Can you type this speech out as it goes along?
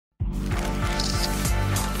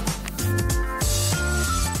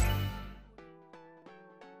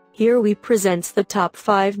Here we presents the top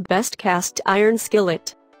 5 best cast iron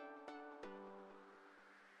skillet.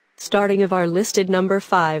 Starting of our listed number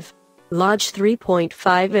 5. Lodge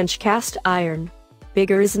 3.5-inch cast iron.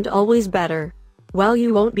 Bigger isn't always better. While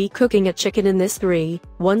you won't be cooking a chicken in this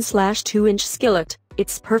 1/2-inch skillet,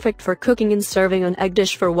 it's perfect for cooking and serving an egg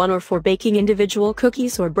dish for one or for baking individual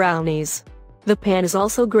cookies or brownies. The pan is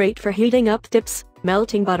also great for heating up dips,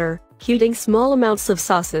 melting butter, heating small amounts of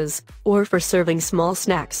sauces, or for serving small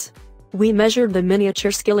snacks. We measured the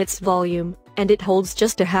miniature skillet's volume, and it holds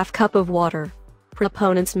just a half cup of water.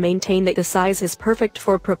 Proponents maintain that the size is perfect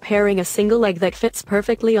for preparing a single egg that fits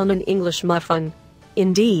perfectly on an English muffin.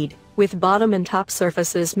 Indeed, with bottom and top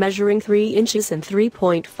surfaces measuring 3 inches and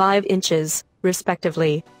 3.5 inches,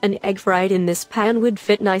 respectively, an egg fried in this pan would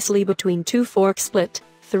fit nicely between 2 forks split,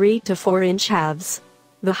 3 to 4 inch halves.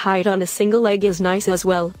 The height on a single egg is nice as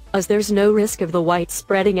well, as there's no risk of the white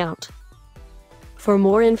spreading out. For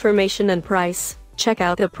more information and price, check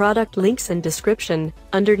out the product links and description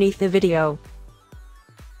underneath the video.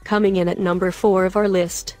 Coming in at number 4 of our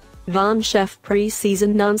list, VonShef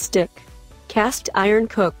Pre-Seasoned Non-Stick. Cast iron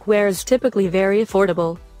cookware is typically very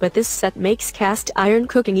affordable, but this set makes cast iron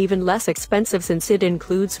cooking even less expensive since it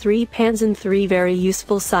includes 3 pans in 3 very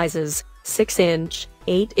useful sizes, 6-inch,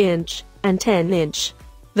 8-inch, and 10-inch.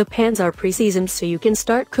 The pans are pre-seasoned so you can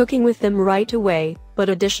start cooking with them right away, but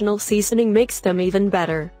additional seasoning makes them even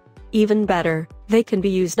better. Even better, they can be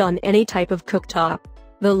used on any type of cooktop.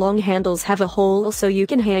 The long handles have a hole so you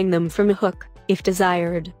can hang them from a hook, if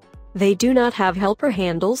desired. They do not have helper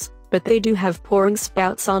handles, but they do have pouring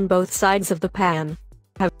spouts on both sides of the pan.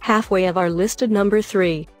 Halfway of our listed number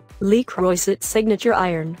 3. Creuset Signature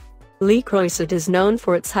Iron. Creuset is known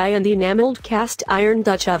for its high-end enameled cast iron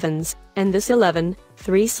Dutch ovens, and this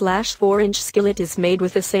 3/4-inch skillet is made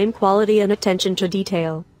with the same quality and attention to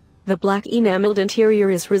detail. The black enameled interior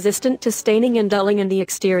is resistant to staining and dulling, and the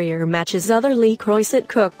exterior matches other Creuset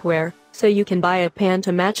cookware, so you can buy a pan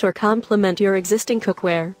to match or complement your existing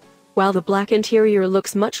cookware. While the black interior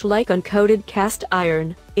looks much like uncoated cast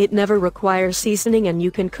iron, it never requires seasoning and you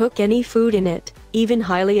can cook any food in it, even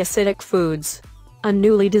highly acidic foods. A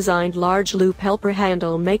newly designed large loop helper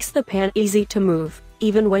handle makes the pan easy to move,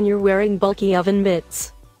 even when you're wearing bulky oven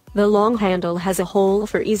mitts. The long handle has a hole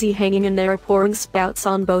for easy hanging and there are pouring spouts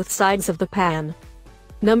on both sides of the pan.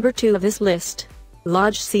 Number 2 of this list.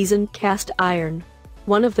 Lodge Seasoned Cast Iron.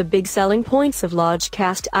 One of the big selling points of Lodge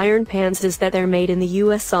cast iron pans is that they're made in the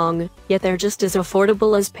US, yet they're just as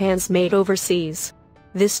affordable as pans made overseas.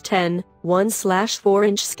 This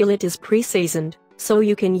 1/4-inch skillet is pre-seasoned, so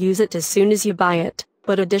you can use it as soon as you buy it,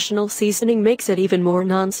 but additional seasoning makes it even more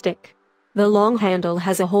non-stick. The long handle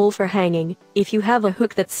has a hole for hanging, if you have a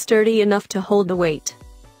hook that's sturdy enough to hold the weight.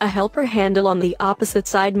 A helper handle on the opposite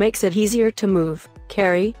side makes it easier to move,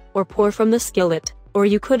 carry, or pour from the skillet, or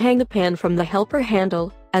you could hang the pan from the helper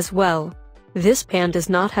handle, as well. This pan does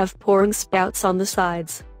not have pouring spouts on the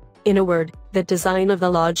sides. In a word, the design of the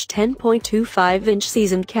Lodge 10.25-inch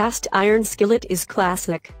seasoned cast iron skillet is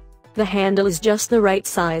classic. The handle is just the right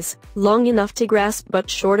size, long enough to grasp but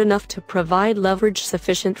short enough to provide leverage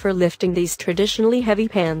sufficient for lifting these traditionally heavy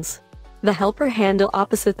pans. The helper handle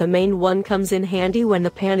opposite the main one comes in handy when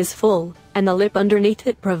the pan is full, and the lip underneath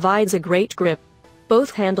it provides a great grip.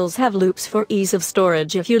 Both handles have loops for ease of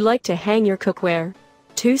storage if you like to hang your cookware.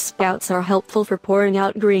 2 spouts are helpful for pouring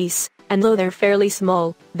out grease, and though they're fairly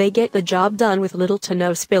small, they get the job done with little to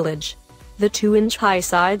no spillage. The 2-inch high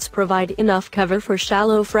sides provide enough cover for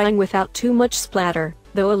shallow frying without too much splatter,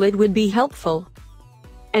 though a lid would be helpful.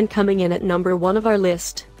 And coming in at number 1 of our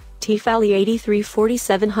list, Tefali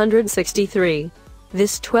 834763.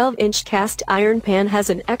 This 12-inch cast iron pan has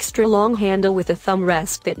an extra long handle with a thumb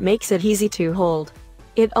rest that makes it easy to hold.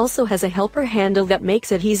 It also has a helper handle that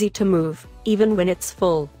makes it easy to move, even when it's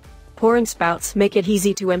full. Pouring spouts make it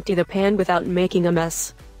easy to empty the pan without making a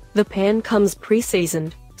mess. The pan comes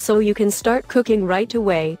pre-seasoned, so you can start cooking right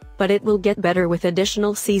away, but it will get better with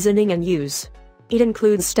additional seasoning and use. It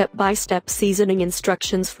includes step-by-step seasoning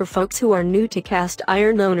instructions for folks who are new to cast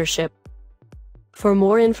iron ownership. For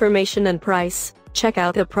more information and price, check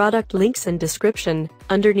out the product links and description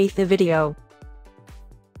underneath the video.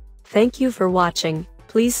 Thank you for watching.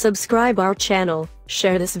 Please subscribe our channel,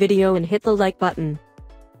 share this video and hit the like button.